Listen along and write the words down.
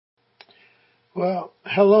Well,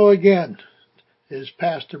 hello again. It's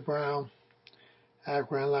Pastor Brown at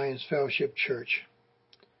Grand Lions Fellowship Church.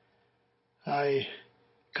 I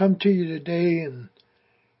come to you today and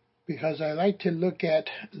because I like to look at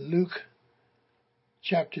Luke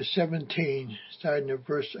chapter 17, starting at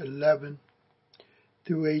verse 11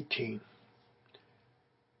 through 18,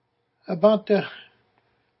 about the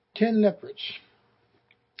 10 lepers.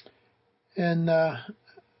 And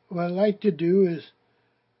what I like to do is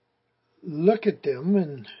look at them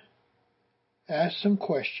and ask some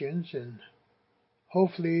questions, and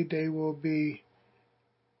hopefully they will be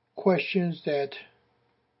questions that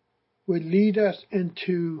would lead us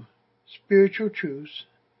into spiritual truths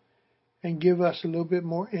and give us a little bit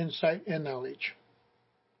more insight and knowledge.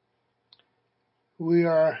 We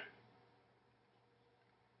are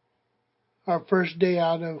our first day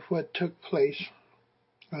out of what took place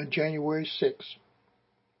on January 6th,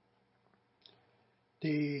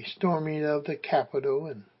 the storming of the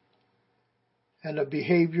Capitol and a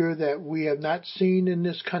behavior that we have not seen in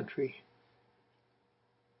this country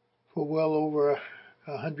for well over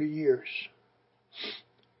 100 years.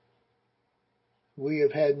 We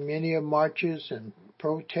have had many marches and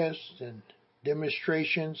protests and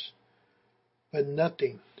demonstrations, but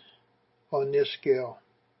nothing on this scale.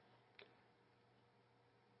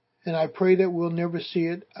 And I pray that we'll never see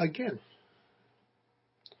it again.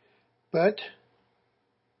 But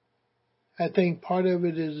I think part of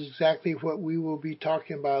it is exactly what we will be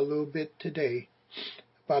talking about a little bit today,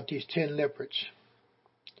 about these 10 lepers.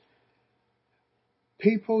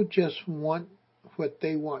 People just want what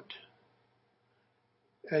they want.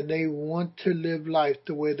 And they want to live life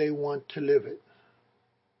the way they want to live it.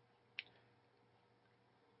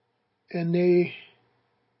 And they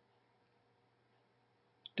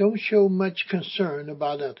don't show much concern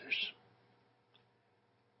about others.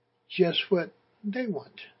 Just what they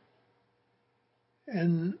want.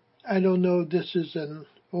 And I don't know if this is an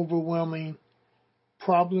overwhelming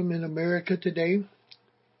problem in America today,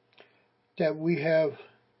 that we have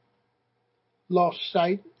lost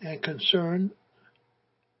sight and concern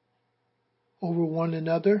over one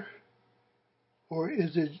another, or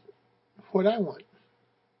is it what I want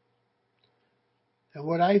and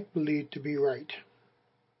what I believe to be right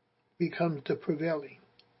becomes the prevailing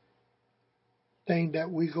thing that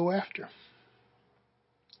we go after?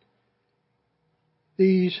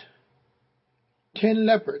 These 10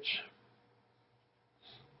 lepers,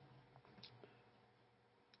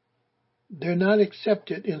 they're not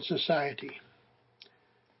accepted in society.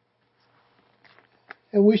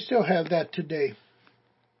 And we still have that today.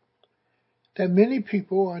 That many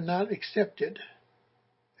people are not accepted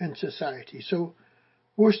in society. So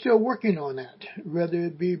we're still working on that, whether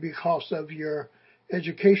it be because of your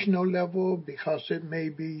educational level, because it may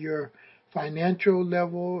be your financial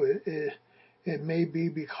level, it may be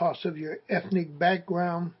because of your ethnic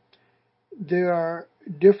background. There are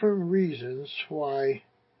different reasons why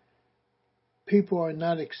people are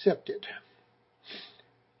not accepted.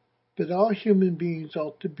 But all human beings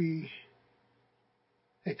ought to be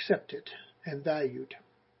accepted and valued.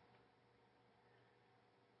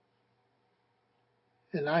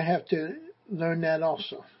 And I have to learn that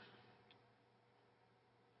also.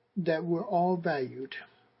 That we're all valued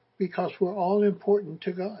because we're all important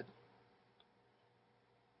to God.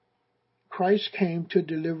 Christ came to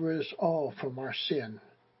deliver us all from our sin,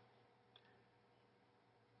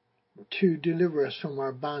 to deliver us from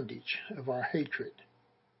our bondage of our hatred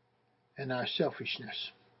and our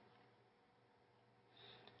selfishness.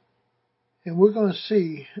 And we're going to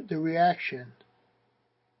see the reaction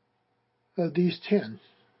of these 10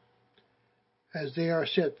 as they are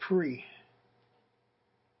set free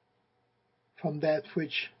from that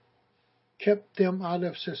which kept them out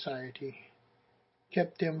of society,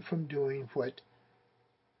 kept them from doing what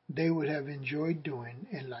they would have enjoyed doing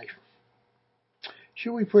in life.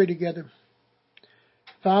 Shall we pray together?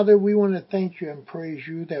 Father, we want to thank you and praise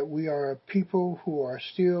you that we are a people who are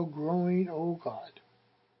still growing, oh God.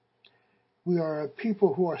 We are a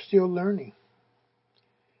people who are still learning.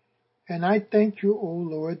 And I thank you, O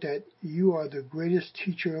Lord, that you are the greatest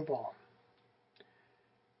teacher of all.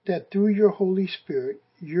 That through your Holy Spirit,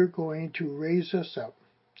 you're going to raise us up,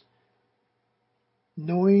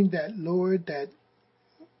 knowing that, Lord, that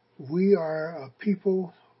we are a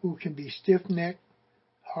people who can be stiff-necked,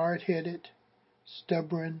 hard-headed,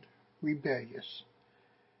 stubborn, rebellious.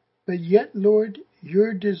 But yet, Lord,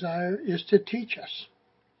 your desire is to teach us.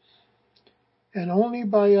 And only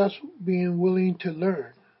by us being willing to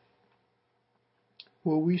learn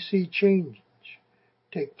will we see change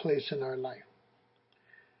take place in our life.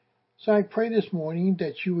 So I pray this morning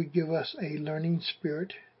that you would give us a learning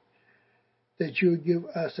spirit, that you'll give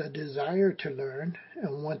us a desire to learn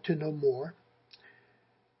and want to know more.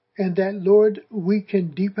 And that, Lord, we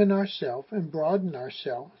can deepen ourselves and broaden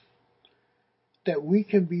ourselves, that we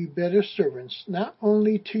can be better servants, not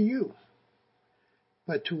only to you,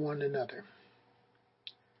 but to one another.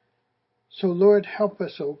 So, Lord, help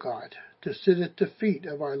us, O God, to sit at the feet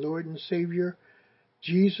of our Lord and Savior,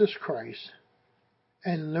 Jesus Christ,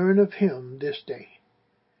 and learn of him this day.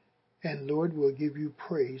 And, Lord, we'll give you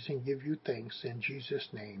praise and give you thanks in Jesus'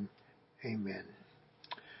 name. Amen.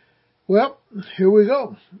 Well, here we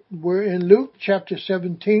go. We're in Luke chapter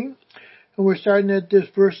 17, and we're starting at this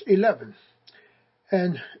verse 11.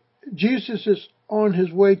 And Jesus is on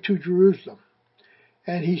his way to Jerusalem,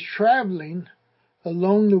 and he's traveling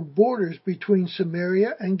along the borders between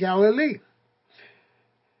Samaria and Galilee.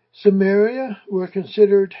 Samaria were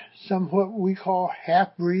considered somewhat we call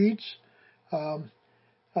half-breeds,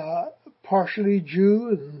 partially Jew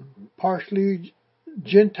and partially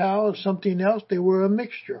Gentile or something else. They were a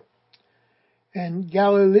mixture. And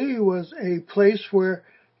Galilee was a place where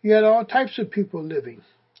you had all types of people living.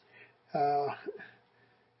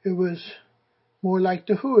 It was more like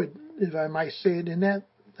the hood, if I might say it in that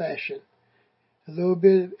fashion. A little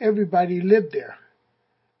bit of everybody lived there.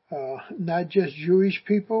 Not just Jewish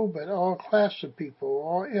people, but all class of people,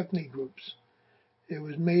 all ethnic groups. It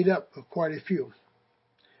was made up of quite a few.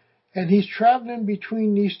 And he's traveling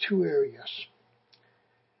between these two areas.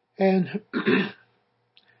 And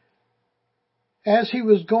as he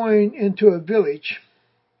was going into a village,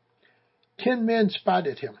 10 men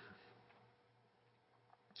spotted him.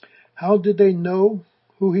 How did they know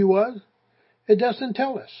who he was? It doesn't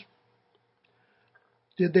tell us.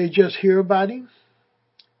 Did they just hear about him?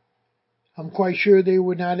 I'm quite sure they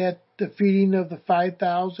were not at the feeding of the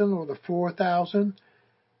 5,000 or the 4,000.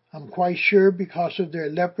 I'm quite sure because of their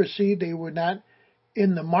leprosy, they were not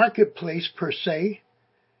in the marketplace per se,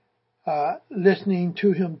 listening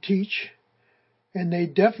to him teach. And they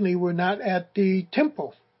definitely were not at the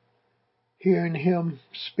temple hearing him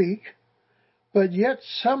speak. But yet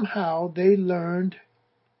somehow they learned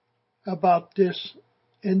about this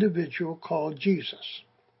individual called Jesus.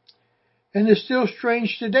 And it's still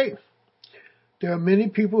strange today. There are many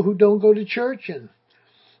people who don't go to church and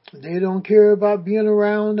they don't care about being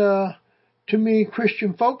around too many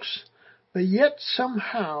Christian folks. But yet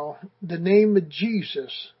somehow the name of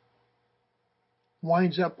Jesus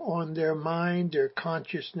winds up on their mind, their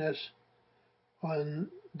consciousness,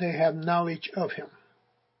 they have knowledge of him.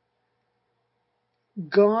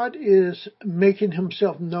 God is making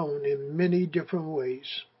himself known in many different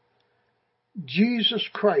ways. Jesus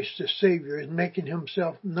Christ, the Savior, is making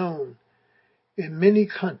himself known in many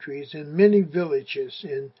countries, in many villages,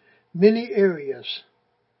 in many areas.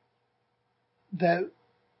 That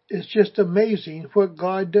is just amazing what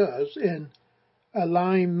God does in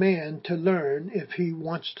allowing man to learn if he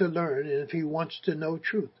wants to learn and if he wants to know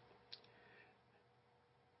truth.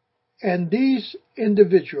 And these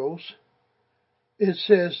individuals, it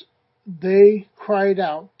says, they cried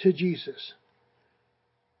out to Jesus.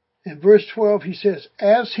 In verse 12, he says,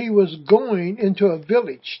 as he was going into a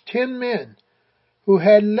village, 10 men who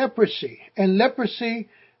had leprosy. And leprosy,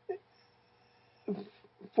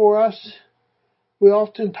 for us, we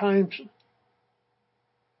oftentimes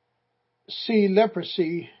see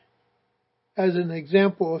leprosy as an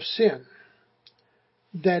example of sin,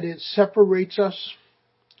 that it separates us,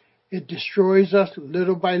 it destroys us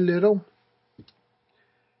little by little.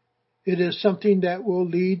 It is something that will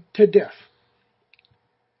lead to death.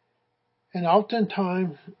 And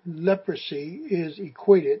oftentimes, leprosy is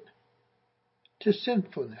equated to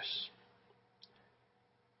sinfulness.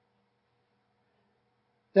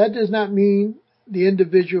 That does not mean the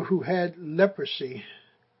individual who had leprosy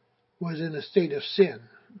was in a state of sin,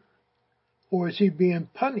 or is he being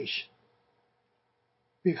punished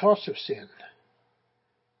because of sin.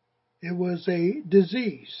 It was a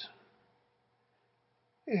disease,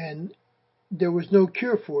 and there was no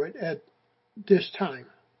cure for it at this time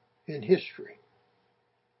in history.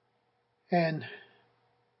 And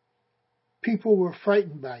people were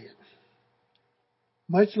frightened by it,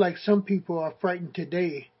 much like some people are frightened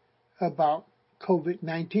today about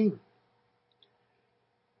COVID-19.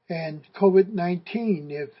 And COVID-19,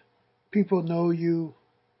 if people know you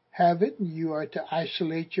have it, you are to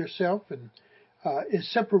isolate yourself, and it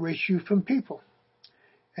separates you from people.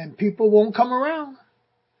 And people won't come around.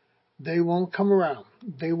 They won't come around.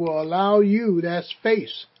 They will allow you that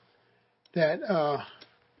space that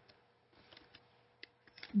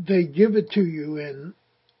they give it to you, and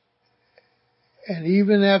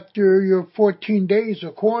even after your 14 days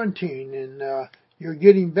of quarantine and you're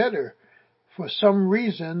getting better, for some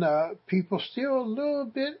reason, people still a little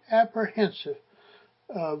bit apprehensive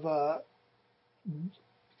of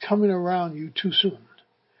coming around you too soon.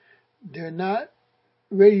 They're not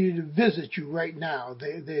ready to visit you right now.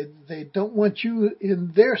 They don't want you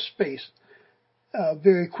in their space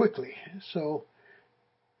very quickly. So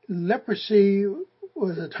leprosy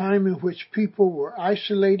was a time in which people were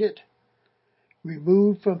isolated,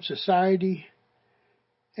 removed from society,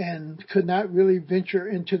 and could not really venture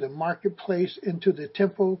into the marketplace, into the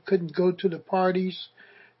temple, couldn't go to the parties,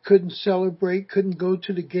 couldn't celebrate, couldn't go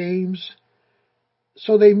to the games.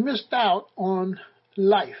 So they missed out on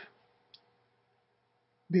life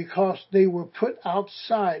because they were put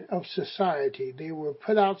outside of society. They were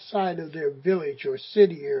put outside of their village or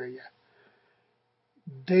city area.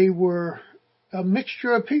 They were a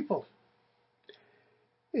mixture of people.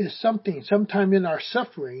 It's something, sometime in our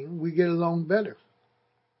suffering, we get along better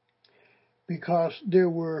because there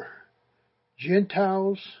were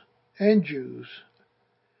Gentiles and Jews.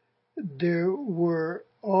 There were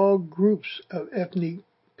all groups of ethnic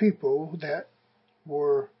people that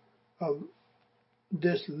were of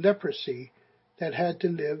this leprosy that had to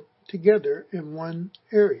live together in one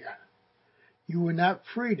area. You were not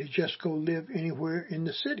free to just go live anywhere in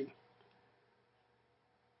the city.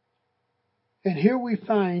 And here we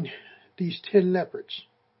find these 10 lepers.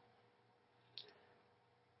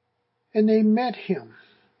 And they met him.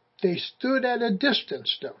 They stood at a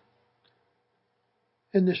distance, though.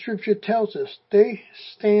 And the scripture tells us they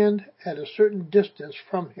stand at a certain distance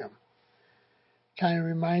from him. Kind of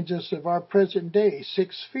reminds us of our present day,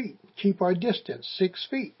 6 feet. Keep our distance, 6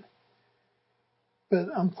 feet. But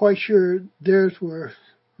I'm quite sure theirs were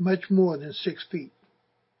much more than 6 feet.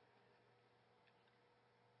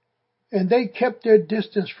 And they kept their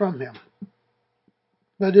distance from him.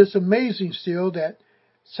 But it's amazing still that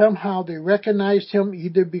somehow they recognized him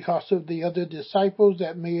either because of the other disciples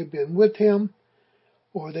that may have been with him,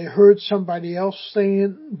 or they heard somebody else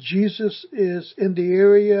saying Jesus is in the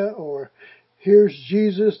area, or here's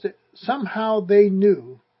Jesus. Somehow they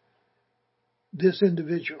knew this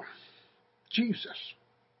individual, Jesus.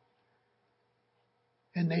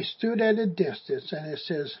 And they stood at a distance, and it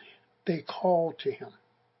says they called to him.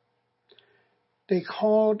 They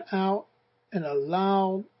called out in a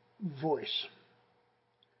loud voice,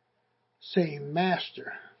 saying,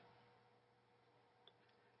 Master,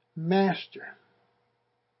 Master.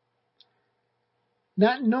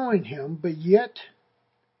 Not knowing him, but yet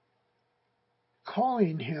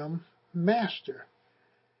calling him Master.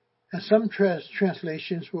 And some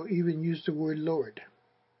translations will even use the word Lord.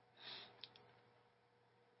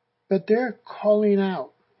 But they're calling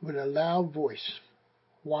out with a loud voice.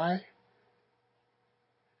 Why?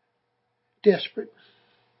 Desperate.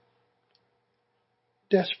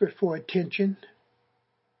 Desperate for attention.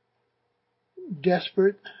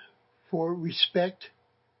 Desperate for respect.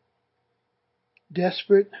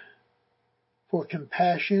 Desperate for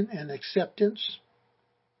compassion and acceptance.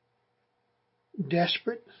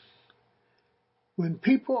 Desperate. When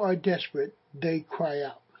people are desperate, they cry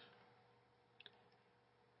out.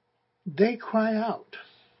 They cry out.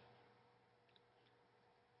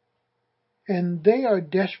 And they are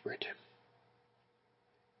desperate.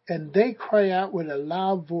 And they cry out with a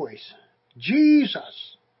loud voice,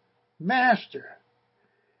 Jesus, Master,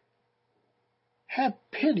 have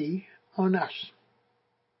pity on us.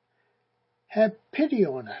 Have pity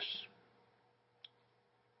on us.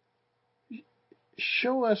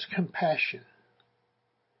 Show us compassion.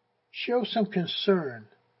 Show some concern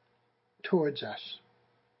towards us.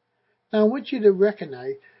 Now I want you to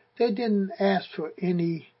recognize they didn't ask for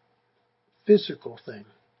any physical thing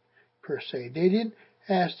per se. They didn't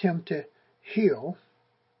ask him to heal.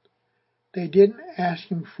 They didn't ask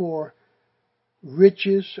him for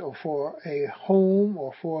riches or for a home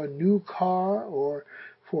or for a new car or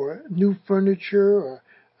for new furniture.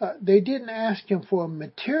 Or they didn't ask him for a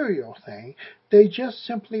material thing. They just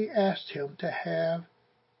simply asked him to have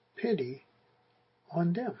pity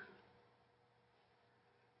on them.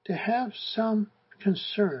 To have some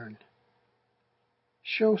concern.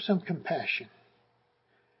 Show some compassion.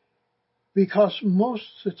 Because most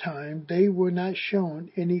of the time they were not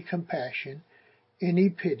shown any compassion, any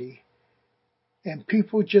pity, and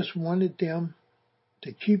people just wanted them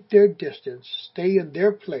to keep their distance, stay in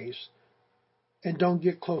their place, and don't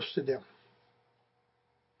get close to them.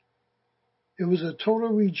 It was a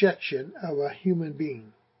total rejection of a human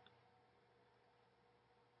being.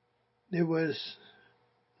 There was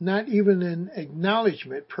not even an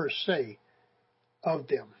acknowledgement per se of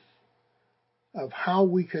them, of how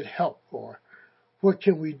we could help, or what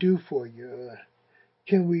can we do for you.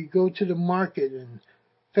 Can we go to the market and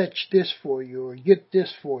fetch this for you or get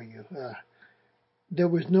this for you. There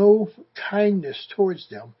was no kindness towards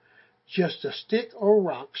them, just a stick or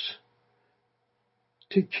rocks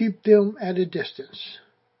to keep them at a distance.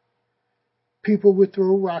 People would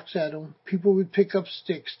throw rocks at them. People would pick up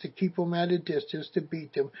sticks to keep them at a distance, to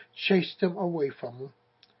beat them, chase them away from them.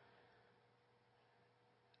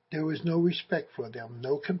 There was no respect for them,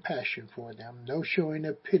 no compassion for them, no showing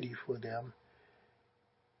of pity for them,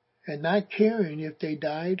 and not caring if they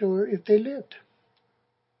died or if they lived.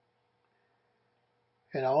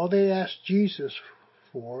 And all they asked Jesus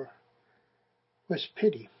for was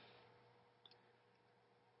pity,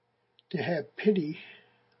 to have pity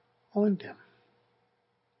on them.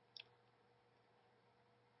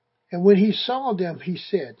 And when he saw them, he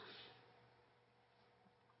said,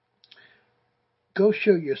 "Go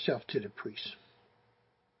show yourself to the priest."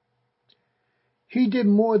 He did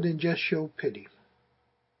more than just show pity.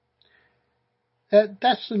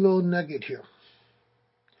 That's the little nugget here.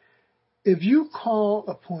 If you call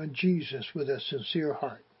upon Jesus with a sincere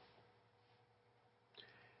heart,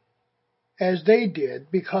 as they did,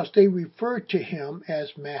 because they referred to him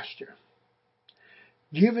as Master,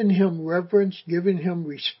 giving him reverence, giving him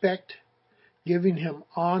respect, giving him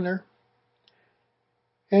honor.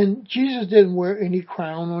 And Jesus didn't wear any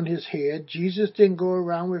crown on his head. Jesus didn't go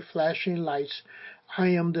around with flashing lights. I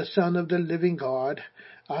am the Son of the living God.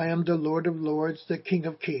 I am the Lord of lords, the King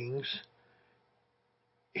of kings.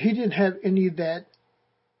 He didn't have any of that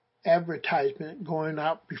advertisement going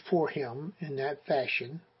out before him in that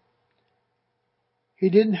fashion. He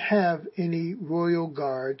didn't have any royal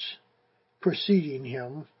guards preceding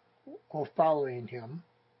him or following him.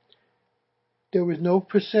 There was no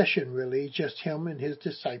procession really, just him and his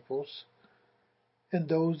disciples and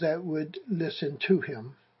those that would listen to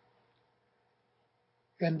him.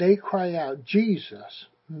 And they cry out, "Jesus,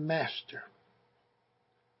 Master.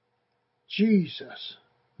 Jesus,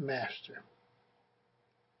 Master."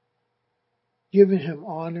 Giving him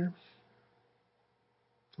honor,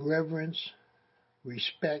 reverence,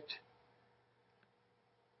 respect,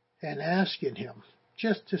 and asking him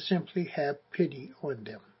just to simply have pity on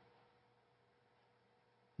them.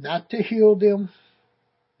 Not to heal them,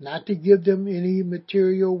 not to give them any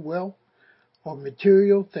material wealth or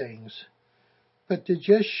material things, but to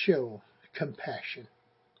just show compassion,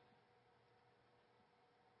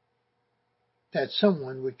 that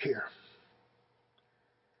someone would care.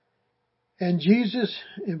 And Jesus,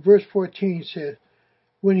 in verse 14, said,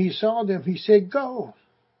 when he saw them, he said, "Go."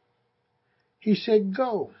 He said,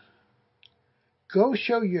 "Go. Go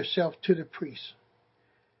show yourself to the priest."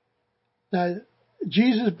 Now,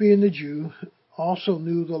 Jesus, being a Jew, also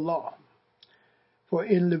knew the law. For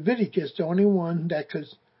in Leviticus, the only one that could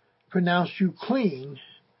pronounce you clean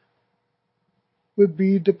would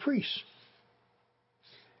be the priest.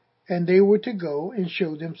 And they were to go and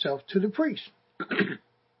show themselves to the priest.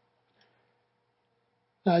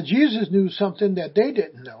 Now, Jesus knew something that they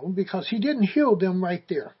didn't know, because he didn't heal them right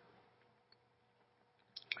there.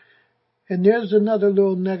 And there's another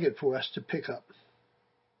little nugget for us to pick up.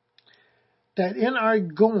 That in our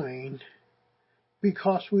going,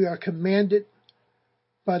 because we are commanded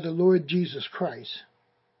by the Lord Jesus Christ,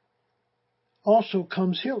 also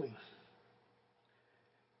comes healing.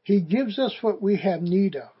 He gives us what we have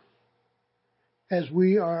need of as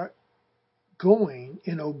we are going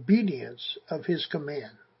in obedience of his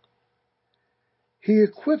command. He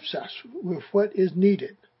equips us with what is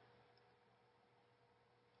needed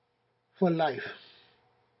for life.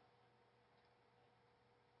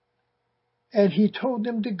 And he told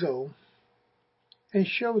them to go and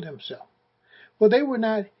show themselves. Well, they were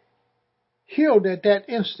not healed at that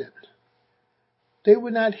instant. They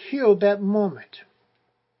were not healed that moment.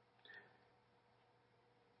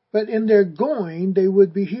 But in their going, they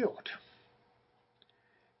would be healed.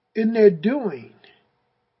 In their doing,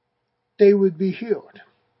 they would be healed.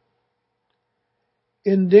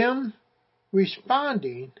 In them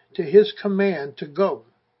responding to his command to go,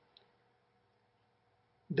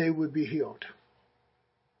 they would be healed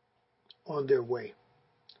on their way.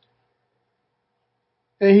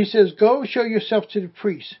 And he says, "Go show yourself to the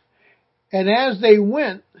priest." And as they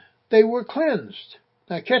went, they were cleansed.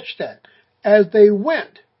 Now catch that. As they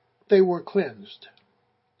went, they were cleansed.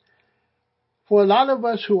 For a lot of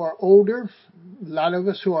us who are older, a lot of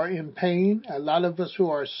us who are in pain, a lot of us who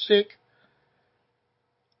are sick,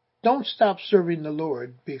 don't stop serving the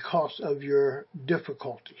Lord because of your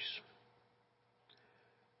difficulties.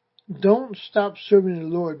 Don't stop serving the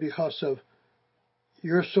Lord because of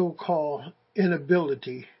your so-called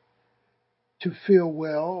inability to feel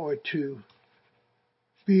well or to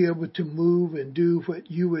be able to move and do what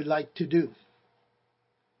you would like to do.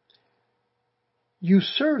 you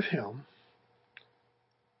serve him,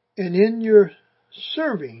 and in your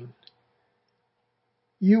serving,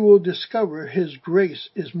 you will discover his grace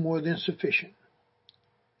is more than sufficient.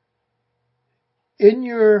 In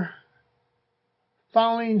your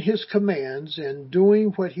following his commands and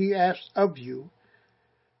doing what he asks of you,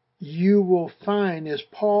 you will find, as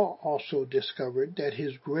Paul also discovered, that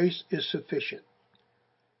his grace is sufficient.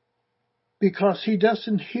 Because he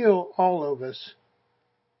doesn't heal all of us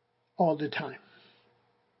all the time.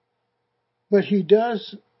 But he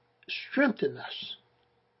does strengthen us.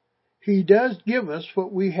 He does give us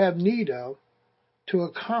what we have need of to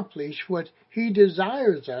accomplish what he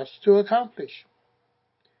desires us to accomplish.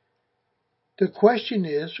 The question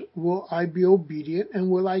is, will I be obedient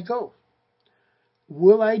and will I go?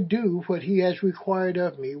 Will I do what he has required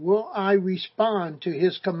of me? Will I respond to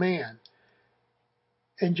his command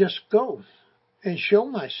and just go and show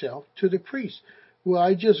myself to the priest? Will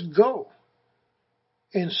I just go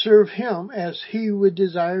and serve him as he would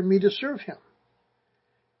desire me to serve him?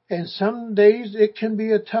 And some days it can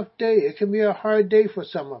be a tough day. It can be a hard day for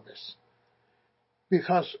some of us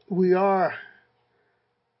because we are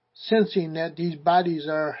sensing that these bodies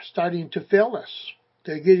are starting to fail us.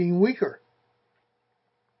 They're getting weaker.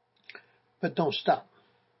 But don't stop.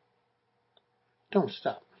 Don't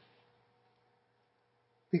stop.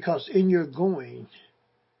 Because in your going,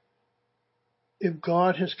 if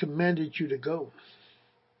God has commanded you to go,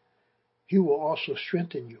 he will also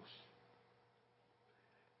strengthen you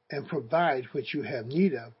and provide what you have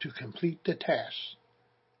need of to complete the task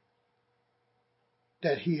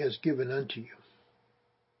that he has given unto you.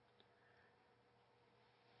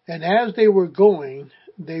 And as they were going,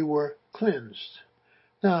 they were cleansed.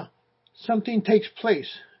 Now, something takes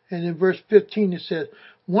place. And in verse 15 it says,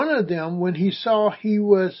 one of them, when he saw he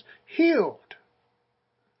was healed,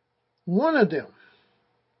 one of them,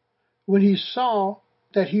 when he saw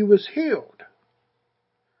that he was healed.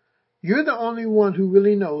 You're the only one who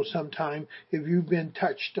really knows sometime if you've been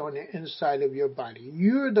touched on the inside of your body.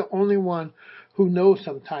 You're the only one who knows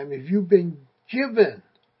sometime if you've been given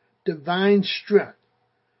divine strength.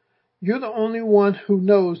 You're the only one who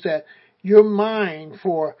knows that your mind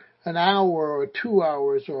for an hour or 2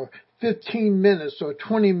 hours or 15 minutes or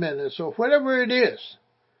 20 minutes or whatever it is,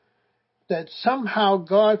 that somehow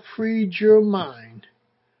God freed your mind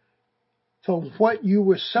from what you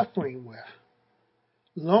were suffering with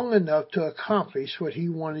long enough to accomplish what he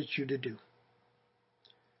wanted you to do.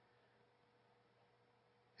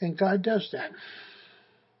 And God does that.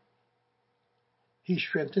 He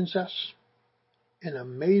strengthens us in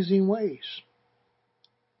amazing ways.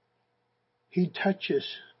 He touches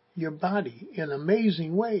your body in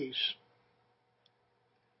amazing ways.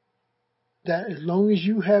 That as long as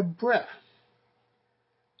you have breath,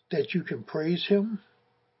 that you can praise him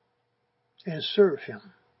and serve him.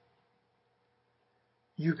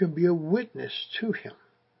 You can be a witness to him.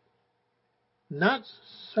 Not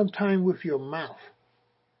sometime with your mouth,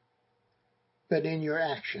 but in your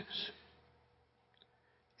actions.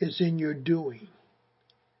 It's in your doing.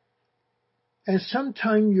 And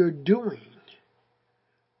sometime your doing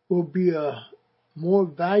will be a more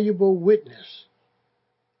valuable witness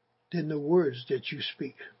than the words that you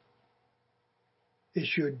speak.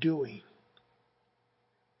 It's your doing.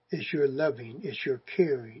 It's your loving. It's your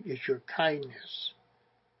caring. It's your kindness.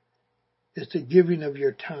 It's the giving of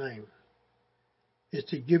your time.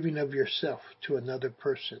 It's the giving of yourself to another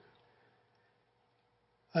person.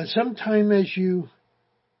 And sometime as you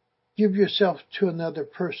give yourself to another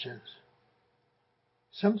person,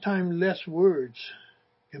 sometimes less words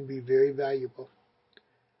can be very valuable.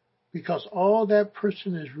 Because all that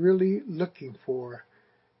person is really looking for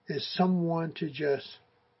is someone to just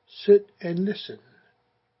sit and listen.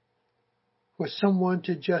 For someone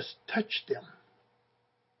to just touch them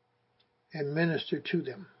and minister to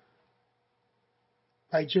them.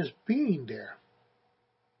 By just being there.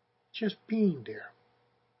 Just being there.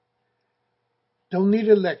 Don't need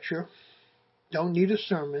a lecture. Don't need a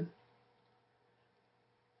sermon.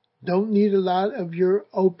 Don't need a lot of your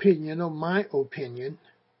opinion or my opinion.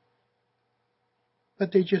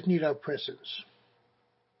 But they just need our presence.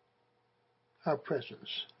 Our presence.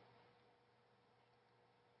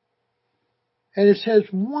 And it says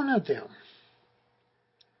one of them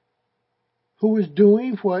who was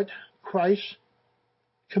doing what Christ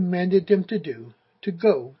commanded them to do, to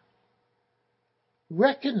go,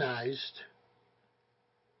 recognized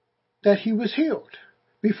that he was healed.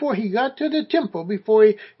 Before he got to the temple, before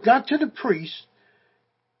he got to the priest,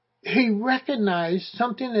 he recognized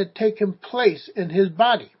something had taken place in his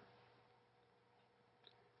body.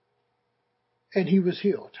 And he was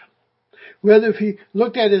healed. Whether if he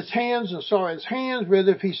looked at his hands and saw his hands,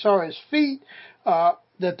 whether if he saw his feet, that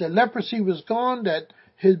the leprosy was gone, that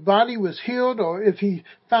his body was healed, or if he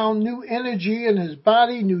found new energy in his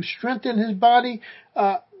body, new strength in his body,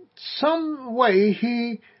 some way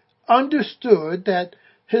he understood that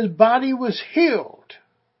his body was healed,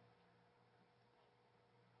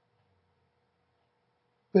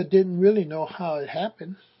 but didn't really know how it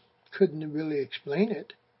happened, couldn't really explain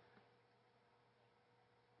it.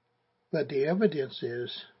 But the evidence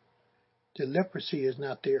is the leprosy is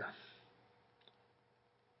not there.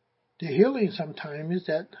 The healing sometimes is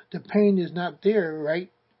that the pain is not there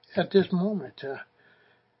right at this moment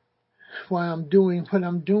while I'm doing what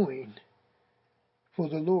I'm doing for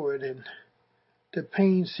the Lord, and the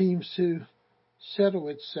pain seems to settle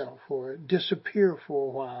itself or disappear for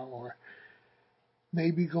a while or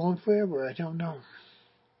maybe gone forever. I don't know.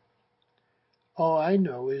 All I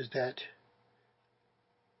know is that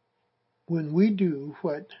when we do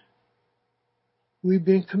what we've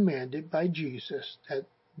been commanded by Jesus, that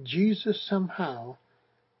Jesus somehow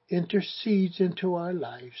intercedes into our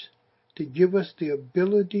lives to give us the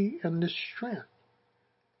ability and the strength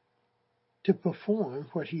to perform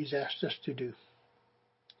what he's asked us to do.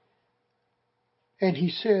 And he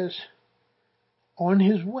says, on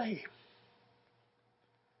his way,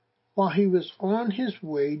 while he was on his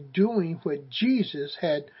way doing what Jesus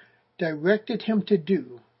had directed him to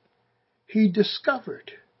do, he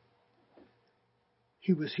discovered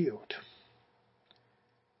he was healed.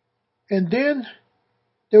 And then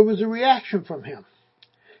there was a reaction from him.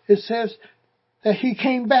 It says that he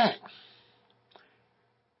came back.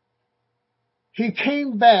 He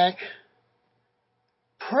came back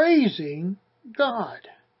praising God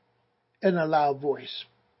in a loud voice.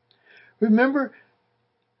 Remember,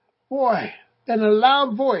 boy, in a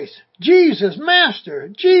loud voice, Jesus, Master,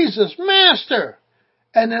 Jesus, Master.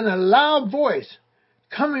 And in a loud voice,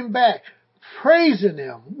 coming back, praising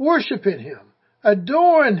him, worshiping him,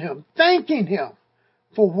 adoring him, thanking him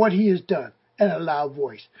for what he has done in a loud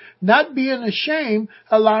voice. Not being ashamed,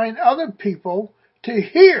 allowing other people to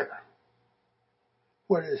hear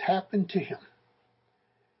what has happened to him.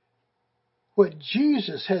 What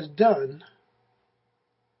Jesus has done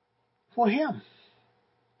for him.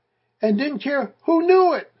 And didn't care who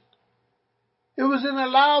knew it. It was in a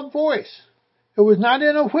loud voice. It was not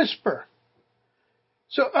in a whisper.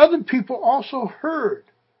 So other people also heard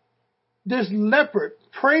this leper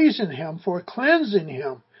praising him for cleansing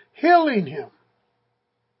him, healing him.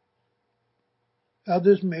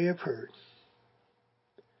 Others may have heard.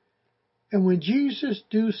 And when Jesus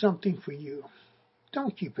do something for you,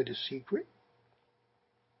 don't keep it a secret.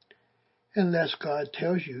 Unless God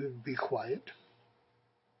tells you to be quiet.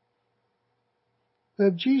 But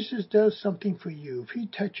if Jesus does something for you, if he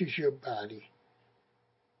touches your body,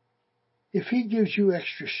 if he gives you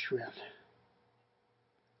extra strength,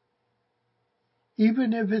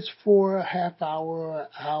 even if it's for a half hour or an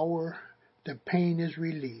hour, the pain is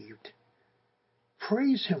relieved.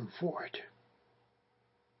 Praise him for it.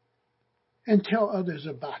 And tell others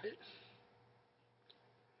about it.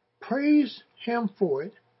 Praise him for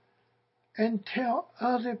it and tell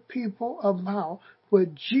other people about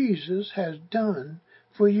what Jesus has done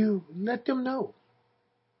for you. Let them know.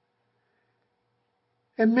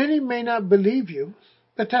 And many may not believe you,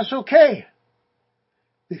 but that's okay.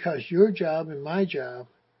 Because your job and my job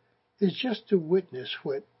is just to witness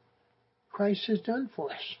what Christ has done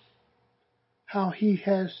for us. How he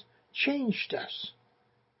has changed us.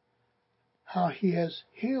 How he has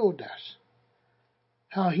healed us.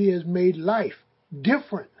 How he has made life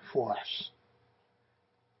different for us.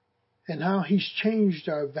 And how he's changed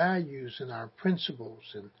our values and our principles.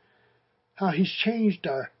 And how he's changed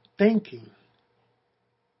our thinking.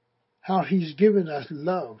 How he's given us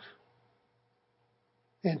love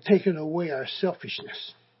and taken away our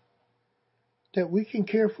selfishness. That we can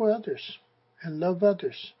care for others and love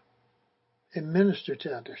others and minister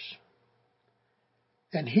to others.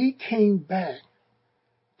 And he came back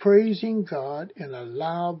praising God in a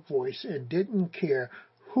loud voice and didn't care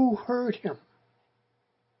who heard him.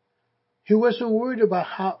 He wasn't worried about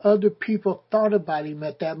how other people thought about him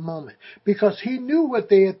at that moment because he knew what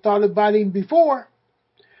they had thought about him before.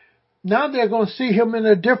 Now they're going to see him in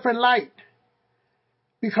a different light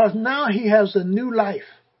because now he has a new life.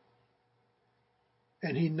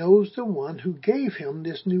 And he knows the one who gave him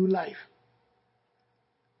this new life.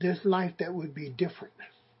 This life that would be different.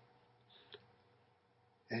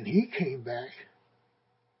 And he came back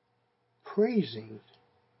praising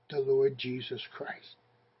the Lord Jesus Christ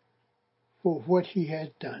for what he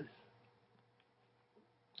had done.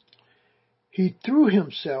 He threw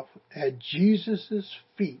himself at Jesus'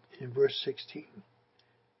 feet in verse 16,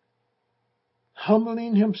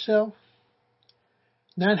 humbling himself,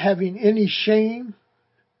 not having any shame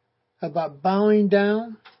about bowing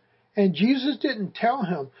down. And Jesus didn't tell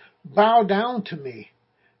him, bow down to me.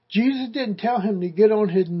 Jesus didn't tell him to get on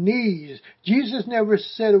his knees. Jesus never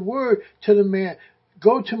said a word to the man,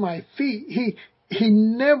 go to my feet. He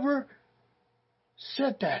never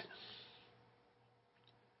said that.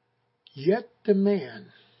 Yet the man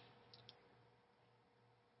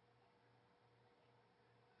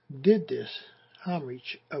did this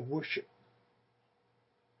homage of worship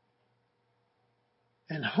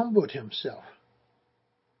and humbled himself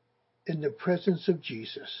in the presence of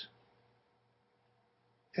Jesus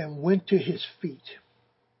and went to his feet,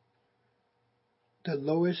 the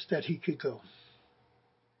lowest that he could go.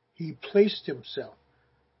 He placed himself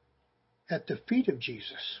at the feet of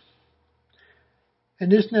Jesus.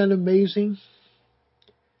 And isn't that amazing?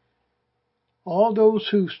 All those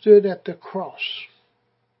who stood at the cross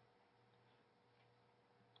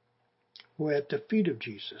were at the feet of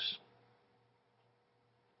Jesus.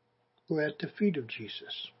 Were at the feet of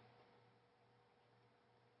Jesus.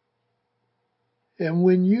 And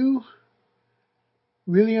when you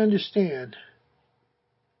really understand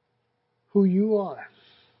who you are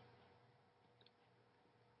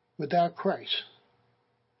without Christ,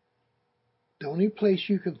 the only place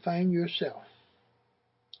you can find yourself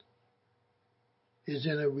is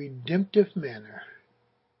in a redemptive manner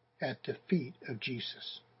at the feet of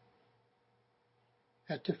Jesus.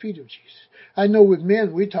 At the feet of Jesus. I know with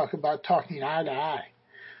men we talk about talking eye to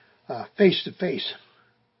eye, face to face.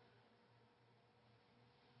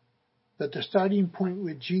 But the starting point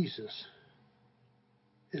with Jesus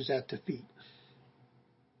is at the feet.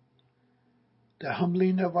 The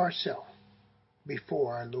humbling of ourselves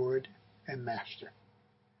before our Lord and Master,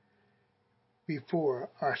 before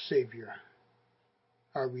our Savior,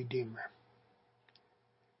 our Redeemer.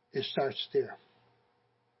 It starts there,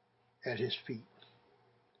 at his feet.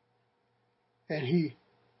 And he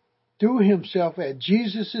threw himself at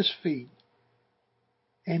Jesus' feet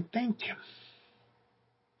and thanked him.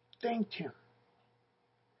 Thanked him.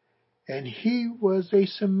 And he was a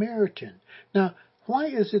Samaritan. Now, why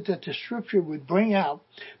is it that the scripture would bring out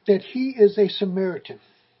that he is a Samaritan?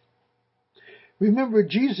 Remember,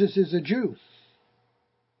 Jesus is a Jew.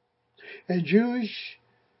 And Jewish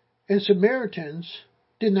and Samaritans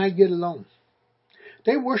did not get along.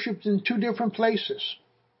 They worshipped in two different places.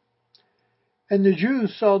 And the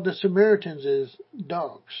Jews saw the Samaritans as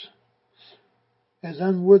dogs, as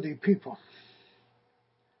unworthy people.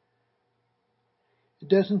 It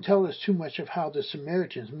doesn't tell us too much of how the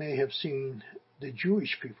Samaritans may have seen the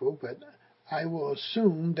Jewish people, but I will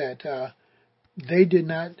assume that they did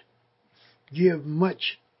not give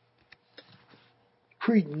much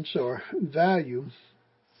credence or value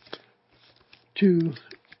to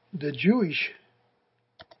the Jewish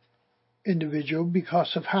individual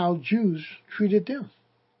because of how Jews treated them.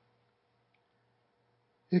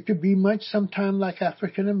 It could be much sometime like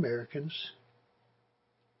African Americans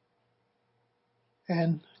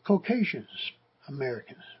and Caucasians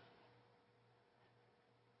Americans.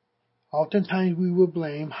 Oftentimes we will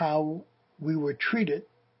blame how we were treated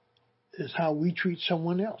as how we treat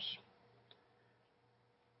someone else.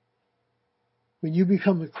 When you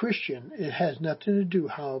become a Christian, it has nothing to do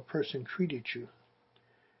how a person treated you.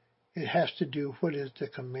 It has to do what is the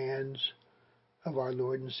commands of our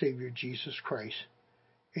Lord and Savior Jesus Christ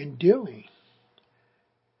in dealing.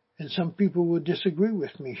 And some people will disagree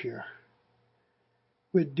with me here.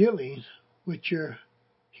 With dealing with your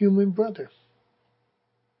human brother.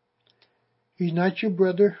 He's not your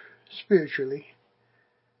brother spiritually,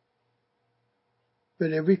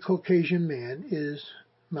 but every Caucasian man is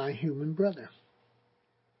my human brother.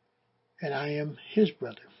 And I am his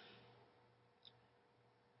brother.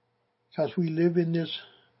 Because we live in this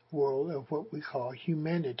world of what we call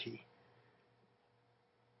humanity.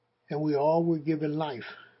 And we all were given life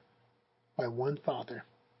by one Father,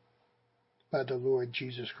 by the Lord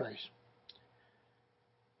Jesus Christ.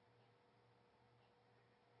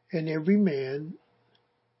 And every man,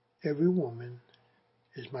 every woman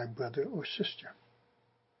is my brother or sister.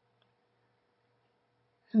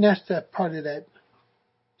 And that's that part of that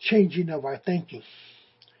changing of our thinking.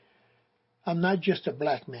 I'm not just a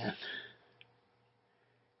black man.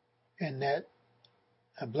 And that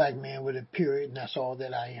a black man with a period and that's all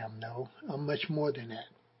that I am. No, I'm much more than that.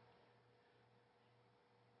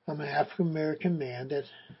 I'm an African American man that,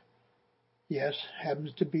 yes,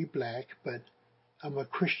 happens to be black, but I'm a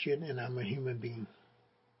Christian and I'm a human being.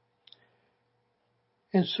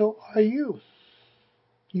 And so are you.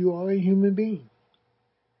 You are a human being.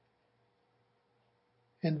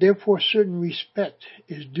 And therefore certain respect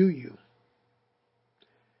is due you.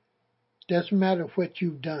 Doesn't matter what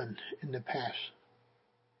you've done in the past.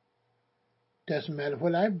 Doesn't matter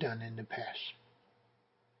what I've done in the past.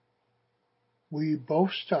 We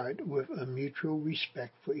both start with a mutual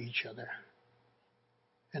respect for each other.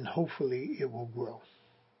 And hopefully it will grow.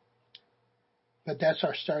 But that's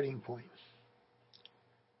our starting point.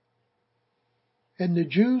 And the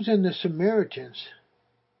Jews and the Samaritans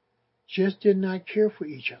just did not care for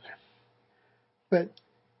each other. But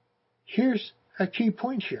here's a key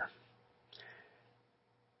point here.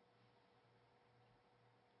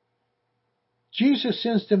 Jesus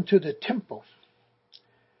sends them to the temple.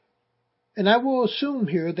 And I will assume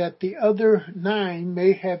here that the other 9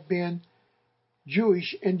 may have been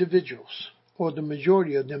Jewish individuals, or the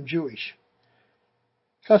majority of them Jewish.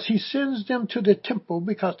 Because he sends them to the temple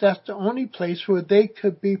because that's the only place where they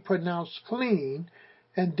could be pronounced clean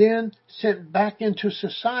and then sent back into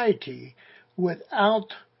society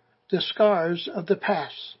without the scars of the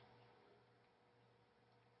past.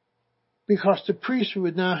 Because the priests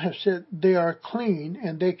would now have said they are clean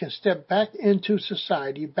and they can step back into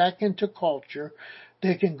society, back into culture.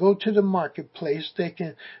 They can go to the marketplace. They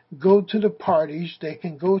can go to the parties. They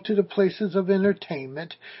can go to the places of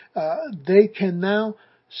entertainment. They can now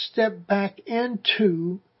step back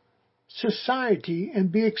into society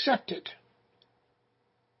and be accepted.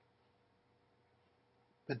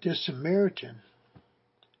 But this Samaritan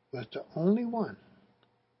was the only one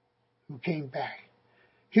who came back.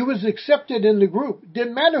 He was accepted in the group.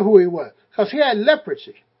 Didn't matter who he was, because he had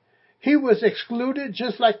leprosy. He was excluded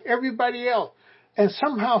just like everybody else. And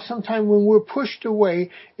somehow, sometime when we're pushed away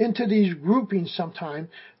into these groupings sometime,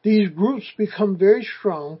 these groups become very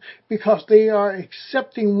strong because they are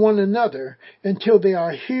accepting one another until they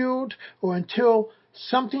are healed or until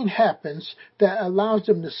something happens that allows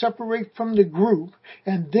them to separate from the group,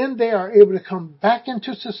 and then they are able to come back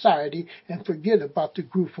into society and forget about the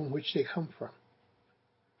group from which they come from.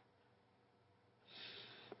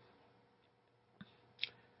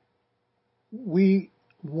 We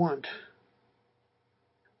want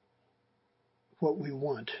what we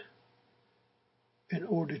want in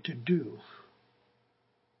order to do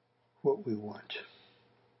what we want.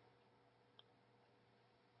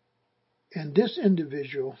 And this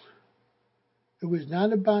individual, it was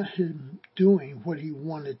not about him doing what he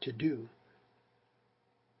wanted to do.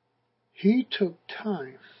 He took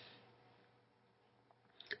time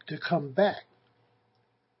to come back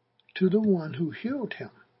to the one who healed him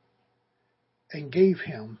and gave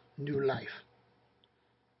him new life.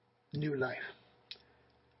 New life.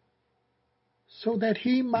 So that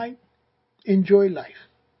he might enjoy life.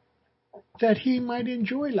 That he might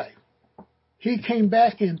enjoy life. He came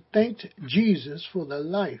back and thanked Jesus for the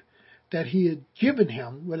life that he had given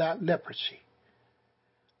him without leprosy.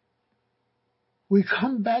 We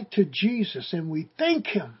come back to Jesus and we thank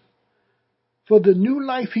him for the new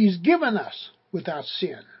life he's given us without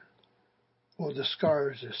sin or the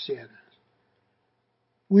scars of sin.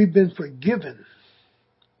 We've been forgiven.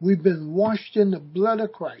 We've been washed in the blood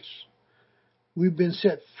of Christ. We've been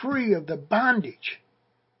set free of the bondage.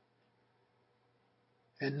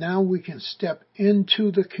 And now we can step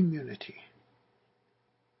into the community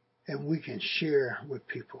and we can share with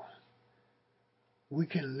people. We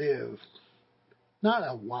can live not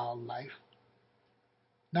a wild life,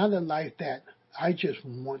 not a life that I just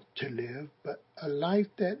want to live, but a life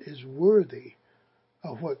that is worthy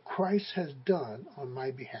of what Christ has done on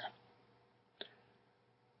my behalf.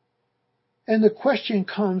 And the question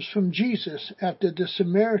comes from Jesus after the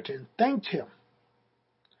Samaritan thanked him.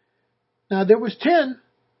 Now there was 10,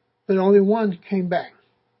 but only 1 came back.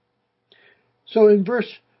 So in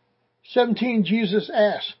verse 17, Jesus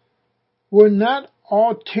asked, were not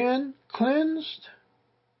all 10 cleansed?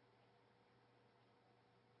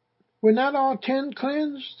 Were not all 10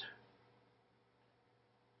 cleansed?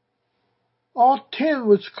 All 10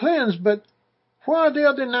 was cleansed, but where are the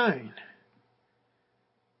other 9?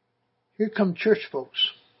 Here come church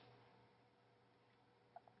folks.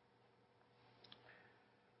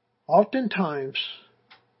 Oftentimes,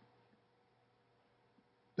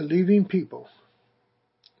 believing people,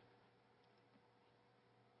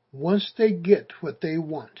 once they get what they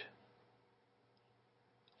want,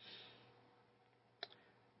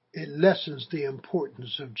 it lessens the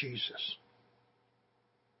importance of Jesus.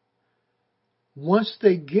 Once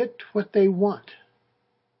they get what they want,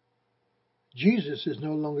 Jesus is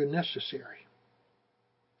no longer necessary.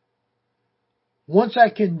 Once I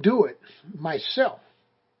can do it myself,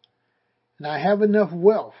 and I have enough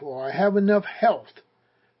wealth, or I have enough health,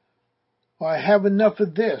 or I have enough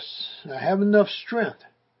of this, I have enough strength.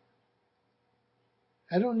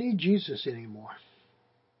 I don't need Jesus anymore.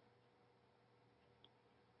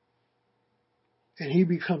 And he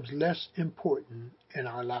becomes less important in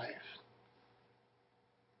our lives.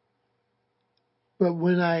 But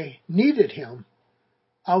when I needed him,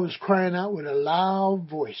 I was crying out with a loud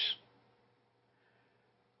voice.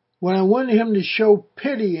 When I wanted him to show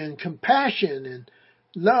pity and compassion and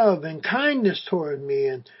love and kindness toward me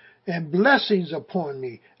and blessings upon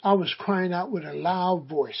me, I was crying out with a loud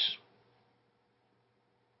voice.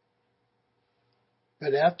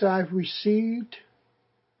 But after I've received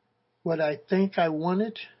what I think I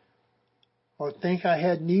wanted or think I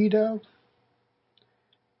had need of,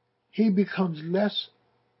 he becomes less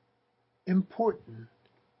important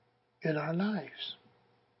in our lives.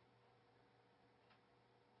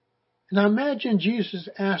 And I imagine Jesus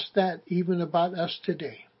asked that even about us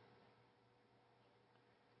today.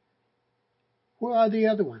 Where are the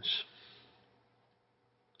other ones?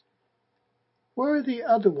 Where are the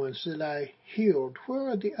other ones that I healed? Where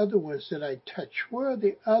are the other ones that I touched? Where are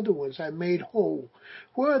the other ones I made whole?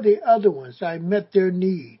 Where are the other ones I met their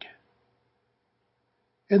need?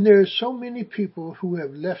 And there are so many people who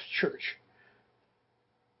have left church.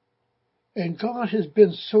 And God has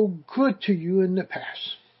been so good to you in the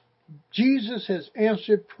past. Jesus has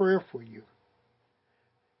answered prayer for you.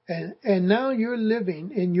 And now you're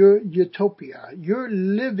living in your utopia. You're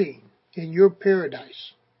living in your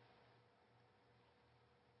paradise.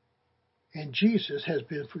 And Jesus has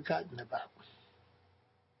been forgotten about.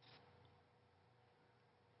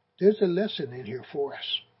 There's a lesson in here for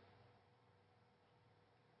us.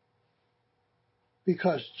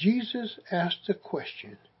 Because Jesus asked the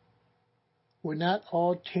question, were not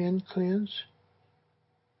all 10 cleansed?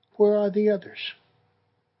 Where are the others?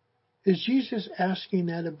 Is Jesus asking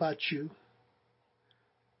that about you?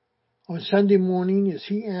 On Sunday morning, is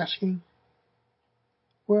he asking,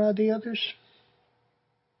 where are the others?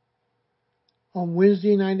 On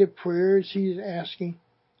Wednesday night of prayer, is he asking,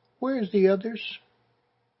 where's the others?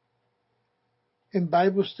 In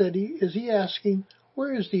Bible study, is he asking,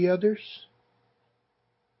 where is the others?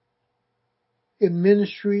 In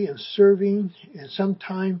ministry and serving, and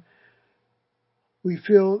sometimes we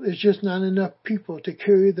feel there's just not enough people to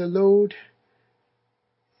carry the load.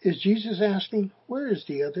 Is Jesus asking, where is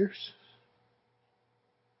the others?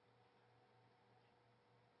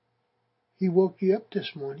 He woke you up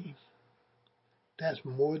this morning. That's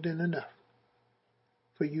more than enough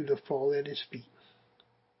for you to fall at his feet.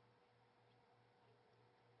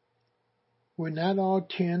 We're not all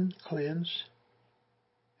 10 cleansed.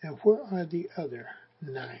 And where are the other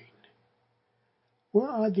 9? Where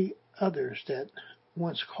are the others that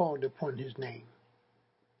once called upon his name?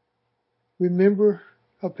 Remember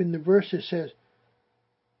up in the verse it says,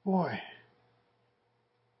 boy,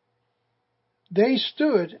 they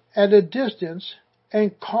stood at a distance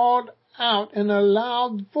and called out in a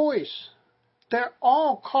loud voice. They're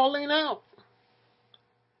all calling out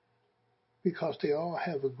because they all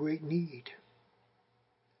have a great need.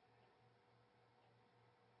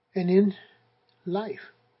 And in life,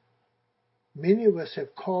 many of us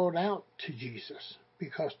have called out to Jesus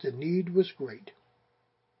because the need was great.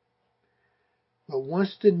 But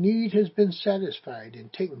once the need has been satisfied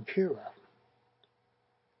and taken care of,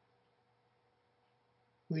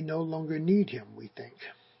 we no longer need him, we think.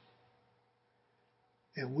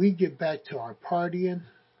 And we get back to our partying,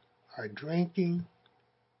 our drinking,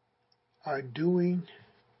 our doing,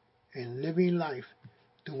 and living life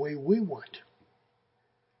the way we want.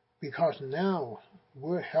 Because now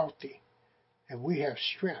we're healthy and we have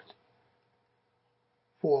strength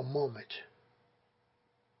for a moment.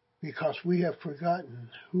 Because we have forgotten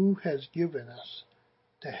who has given us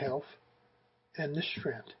the health and the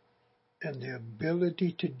strength and the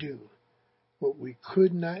ability to do what we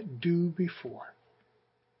could not do before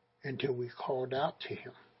until we called out to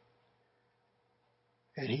him.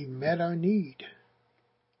 And he met our need.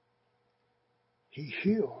 He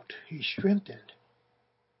healed. He strengthened.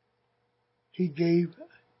 He gave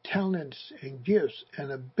talents and gifts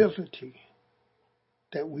and ability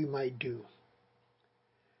that we might do.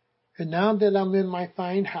 And now that I'm in my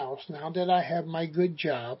fine house, now that I have my good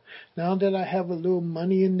job, now that I have a little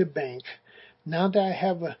money in the bank, now that I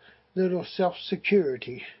have a little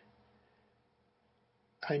self-security,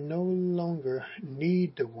 I no longer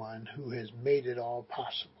need the one who has made it all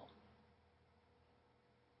possible.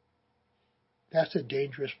 That's a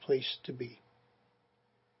dangerous place to be.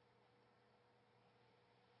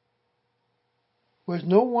 Was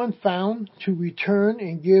no one found to return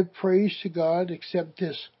and give praise to God except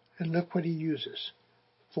this? And look what he uses.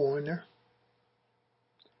 Foreigner.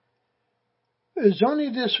 There's only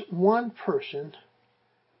this one person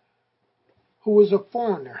who was a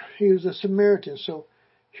foreigner. He was a Samaritan. So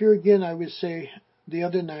here again I would say the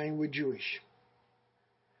other 9 were Jewish.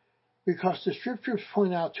 Because the scriptures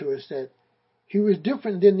point out to us that he was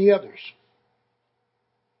different than the others.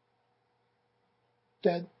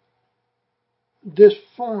 That this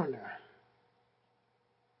foreigner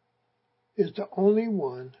is the only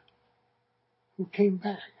one who came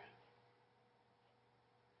back.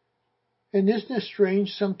 And isn't it strange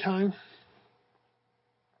sometimes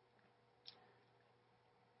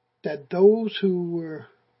that those who were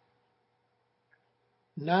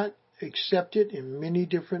not accepted in many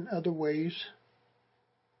different other ways,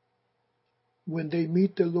 when they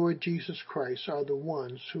meet the Lord Jesus Christ, are the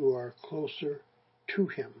ones who are closer to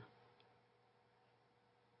Him?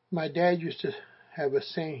 My dad used to have a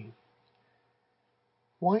saying,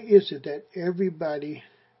 why is it that everybody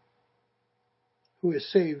who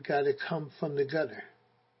is saved got to come from the gutter?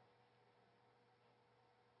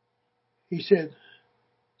 He said,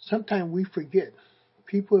 sometimes we forget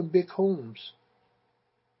people in big homes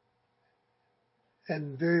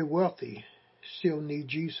and very wealthy still need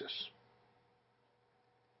Jesus.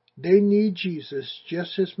 They need Jesus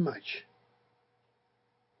just as much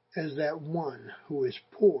as that one who is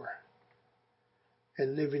poor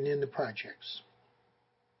and living in the projects.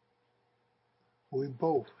 We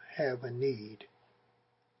both have a need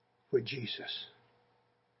for Jesus.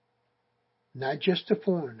 Not just the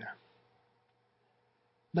foreigner,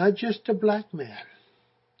 not just the black man,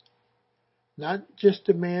 not just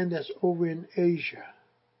the man that's over in Asia,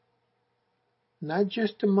 not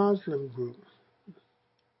just the Muslim group,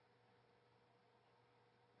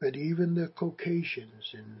 but even the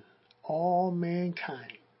Caucasians and all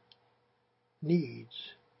mankind needs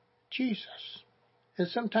Jesus. And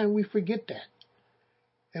sometimes we forget that.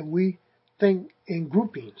 And we think in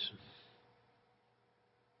groupings.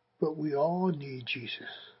 But we all need Jesus.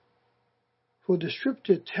 For the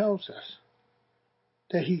scripture tells us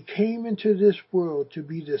that He came into this world to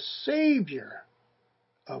be the Savior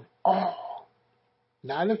of all.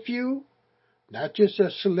 Not a few, not just a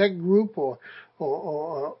select group or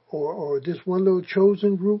this one little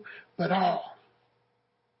chosen group, but all.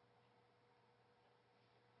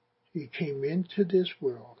 He came into this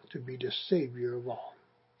world to be the Savior of all.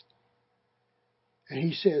 And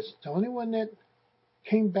He says, the only one that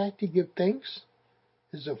came back to give thanks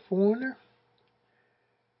is a foreigner.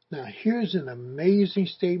 Now here's an amazing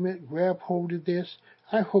statement. Grab hold of this.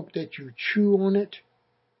 I hope that you chew on it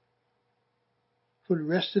for the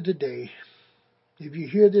rest of the day. If you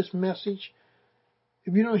hear this message,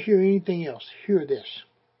 if you don't hear anything else, hear this.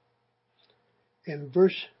 In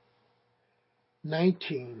verse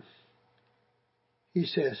 19, He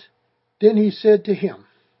says, then He said to him,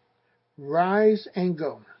 rise and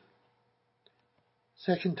go.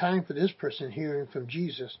 Second time for this person hearing from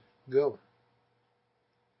Jesus, go.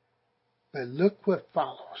 But look what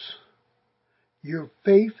follows. Your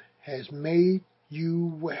faith has made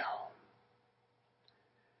you well.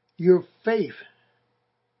 Your faith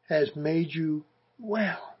has made you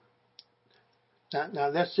well. Now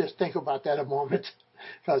let's just think about that a moment,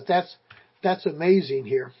 because that's amazing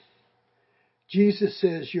here. Jesus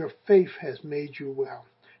says, your faith has made you well.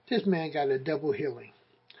 This man got a double healing.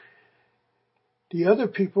 The other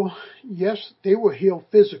people, yes, they were healed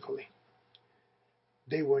physically.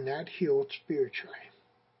 They were not healed spiritually.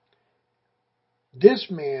 This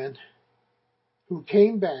man who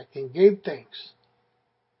came back and gave thanks,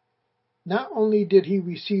 not only did he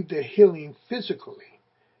receive the healing physically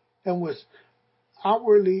and was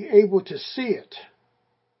outwardly able to see it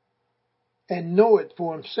and know it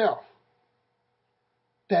for himself,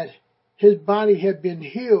 that his body had been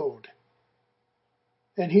healed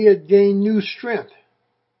and he had gained new strength.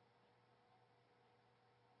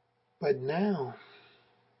 But now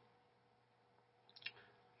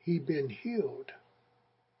he'd been healed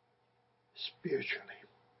spiritually.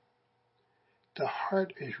 The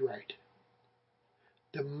heart is right.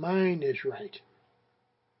 The mind is right.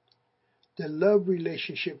 The love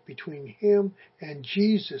relationship between him and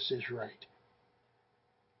Jesus is right.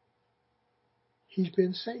 He's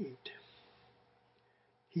been saved.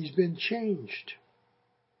 He's been changed.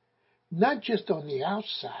 Not just on the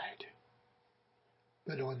outside,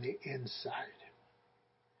 but on the inside.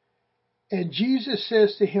 And Jesus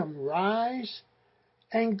says to him, rise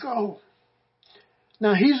and go.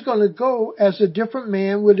 Now he's going to go as a different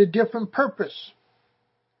man with a different purpose.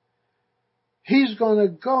 He's going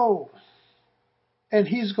to go and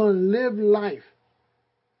he's going to live life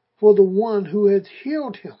for the one who has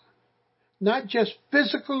healed him. Not just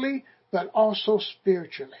physically, but also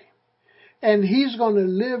spiritually. and he's going to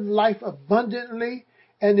live life abundantly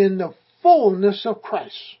and in the fullness of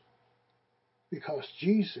Christ. Because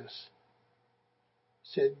Jesus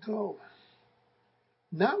said go.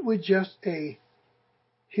 Not with just a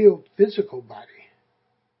healed physical body,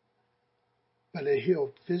 but a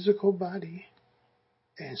healed physical body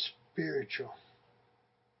and spiritual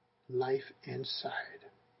life inside.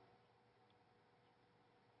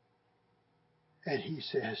 And he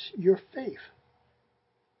says, your faith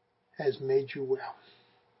has made you well.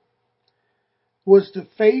 Was the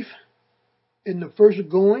faith in the first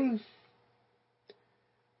going,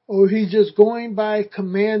 or he just going by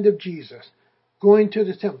command of Jesus, going to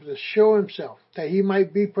the temple to show himself that he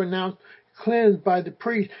might be pronounced cleansed by the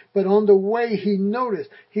priest, but on the way he noticed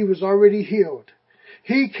he was already healed.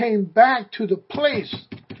 He came back to the place,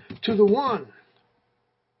 to the one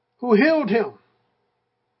who healed him.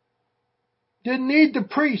 Didn't need the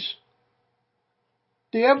priest.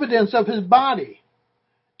 The evidence of his body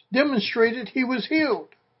demonstrated he was healed.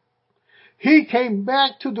 He came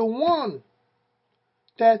back to the one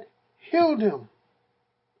that healed him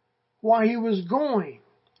while he was going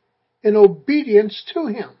in obedience to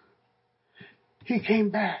him. He came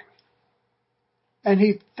back and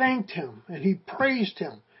he thanked him and he praised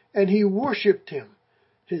him and he worshiped him.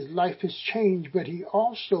 His life has changed, but he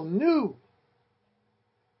also knew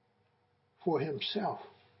for himself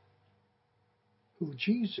who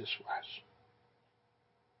Jesus was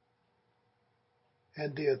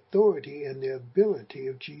and the authority and the ability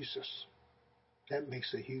of Jesus. That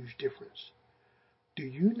makes a huge difference. Do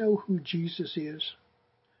you know who Jesus is?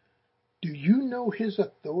 Do you know his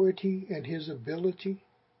authority and his ability?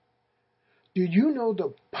 Do you know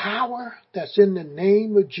the power that's in the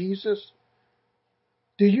name of Jesus?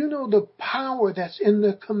 Do you know the power that's in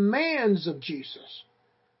the commands of Jesus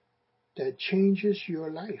that changes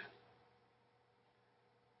your life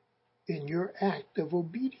in your act of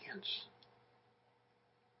obedience?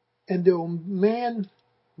 And the man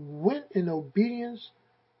went in obedience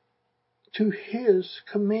to his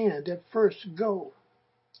command at first, go.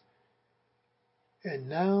 And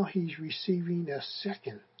now he's receiving a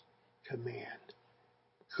second command,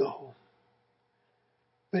 go.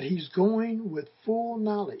 But he's going with full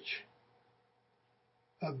knowledge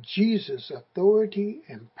of Jesus' authority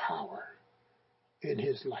and power in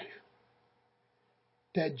his life.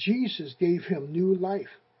 That Jesus gave him new life,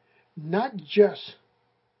 not just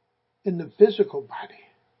in the physical body,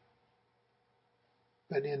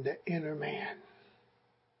 but in the inner man,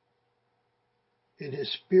 in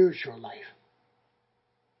his spiritual life.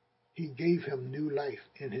 He gave him new life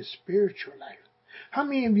in his spiritual life. How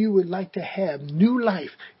many of you would like to have new life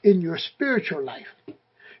in your spiritual life?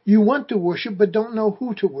 You want to worship but don't know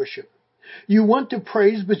who to worship. You want to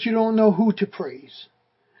praise but you don't know who to praise.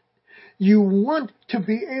 You want to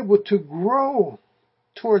be able to grow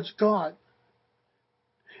towards God.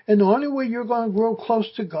 And the only way you're going to grow close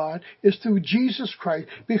to God is through Jesus Christ,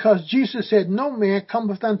 because Jesus said, no man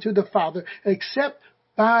cometh unto the Father except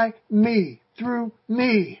by me, through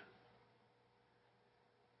me.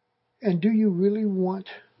 And do you really want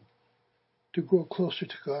to grow closer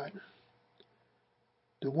to God,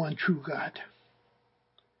 the one true God?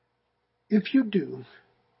 If you do,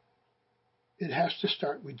 it has to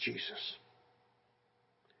start with Jesus.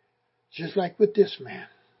 Just like with this man,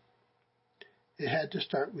 it had to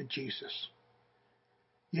start with Jesus.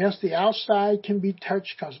 Yes, the outside can be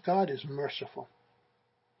touched because God is merciful.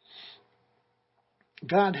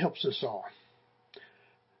 God helps us all.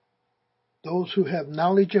 Those who have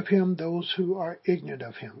knowledge of him, those who are ignorant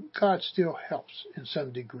of him. God still helps in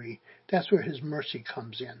some degree. That's where his mercy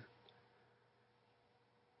comes in.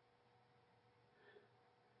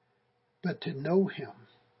 But to know him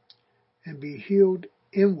and be healed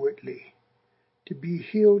inwardly, to be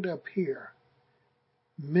healed up here,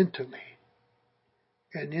 mentally,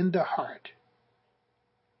 and in the heart,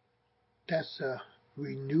 that's a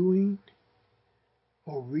renewing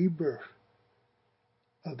or rebirth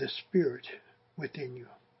of the Spirit within you.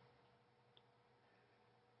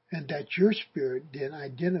 And that your spirit then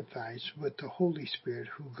identifies with the Holy Spirit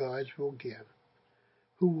who God will give,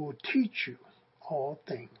 who will teach you all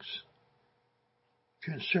things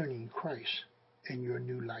concerning Christ and your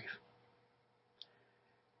new life.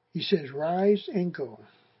 He says, rise and go,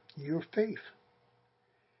 your faith.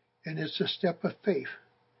 And it's a step of faith.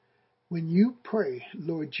 When you pray,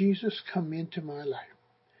 Lord Jesus, come into my life.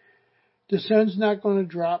 The sun's not going to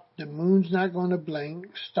drop. The moon's not going to blink.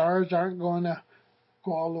 Stars aren't going to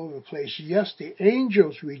go all over the place. Yes, the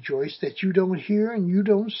angels rejoice that you don't hear and you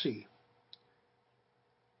don't see.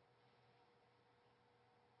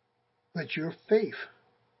 But your faith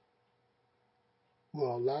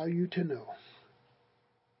will allow you to know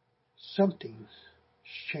something's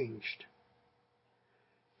changed.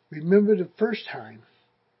 Remember the first time,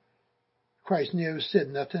 Christ never said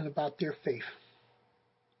nothing about their faith.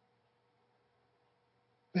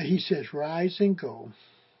 But he says, rise and go.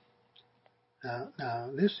 Now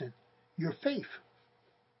listen, your faith.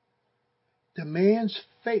 The man's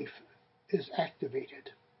faith is activated.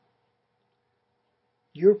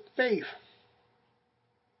 Your faith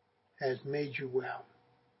has made you well.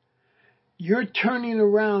 You're turning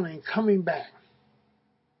around and coming back.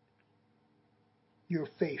 Your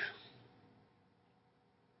faith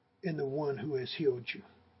in the one who has healed you.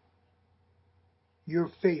 Your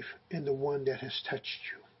faith in the one that has touched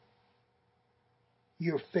you.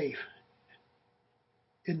 Your faith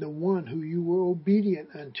in the one who you were obedient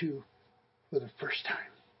unto for the first time.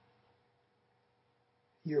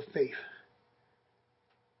 Your faith.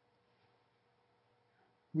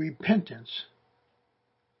 Repentance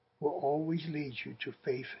will always lead you to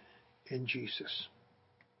faith in Jesus.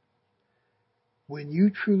 When you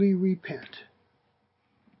truly repent,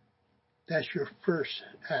 that's your first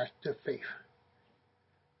act of faith,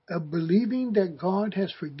 of believing that God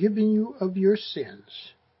has forgiven you of your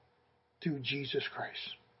sins through Jesus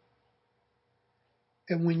Christ.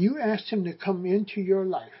 And when you ask Him to come into your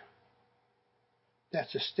life,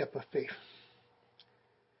 that's a step of faith.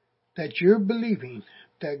 That you're believing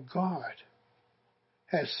that God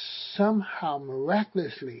has somehow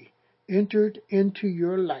miraculously entered into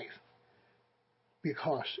your life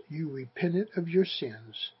because you repented of your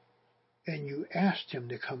sins and you asked Him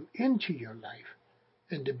to come into your life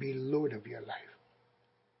and to be Lord of your life.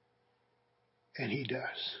 And He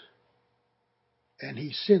does. And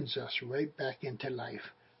He sends us right back into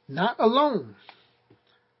life, not alone,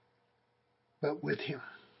 but with Him,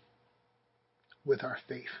 with our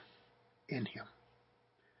faith in Him.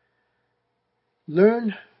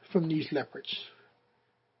 Learn from these leopards.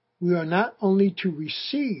 We are not only to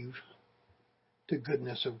receive the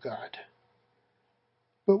goodness of God,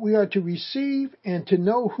 but we are to receive and to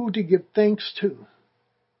know who to give thanks to.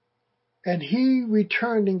 And he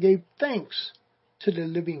returned and gave thanks to the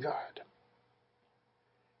living God.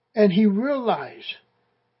 And he realized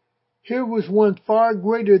here was one far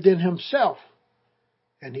greater than himself,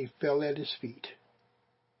 and he fell at his feet.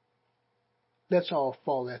 Let's all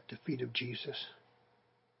fall at the feet of Jesus,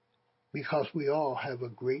 because we all have a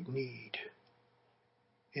great need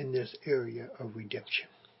in this area of redemption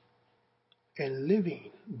and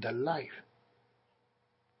living the life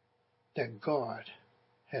that God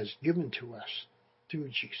has given to us through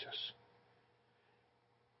Jesus.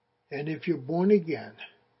 And if you're born again,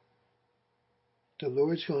 the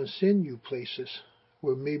Lord's going to send you places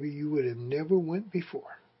where maybe you would have never went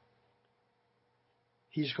before.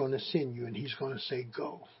 He's going to send you and He's going to say,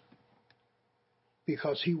 go.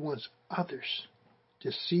 Because He wants others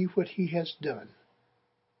to see what He has done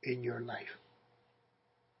in your life.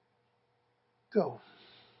 Go.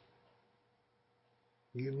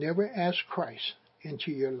 You never asked Christ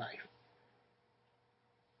into your life.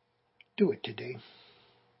 Do it today.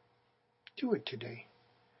 Do it today.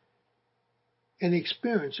 And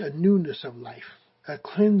experience a newness of life, a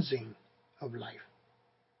cleansing of life,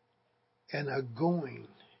 and a going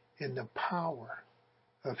in the power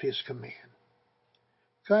of His command.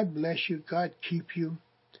 God bless you. God keep you.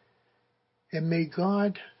 And may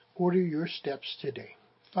God order your steps today.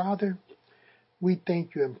 Father, we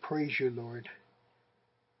thank you and praise you, Lord,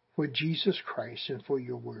 for Jesus Christ and for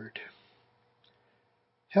your word.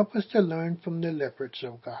 Help us to learn from the leopards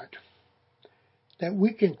of God, that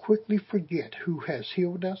we can quickly forget who has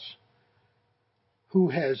healed us, who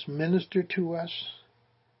has ministered to us,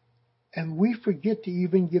 and we forget to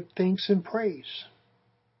even give thanks and praise.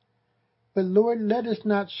 But Lord, let us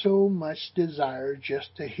not so much desire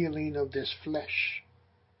just the healing of this flesh,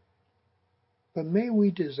 but may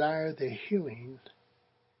we desire the healing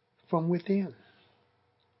from within.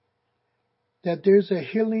 That there's a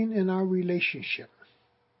healing in our relationship.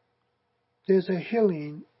 There's a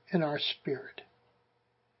healing in our spirit.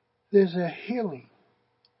 There's a healing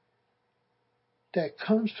that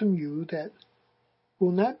comes from you that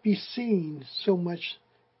will not be seen so much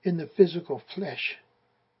in the physical flesh,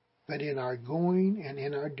 but in our going and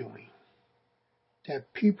in our doing.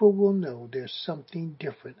 That people will know there's something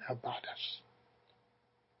different about us.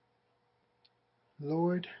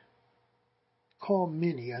 Lord, call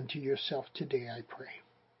many unto yourself today, I pray.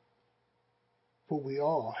 For we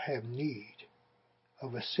all have need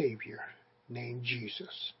of a Savior named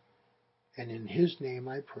Jesus. And in His name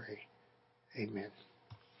I pray. Amen.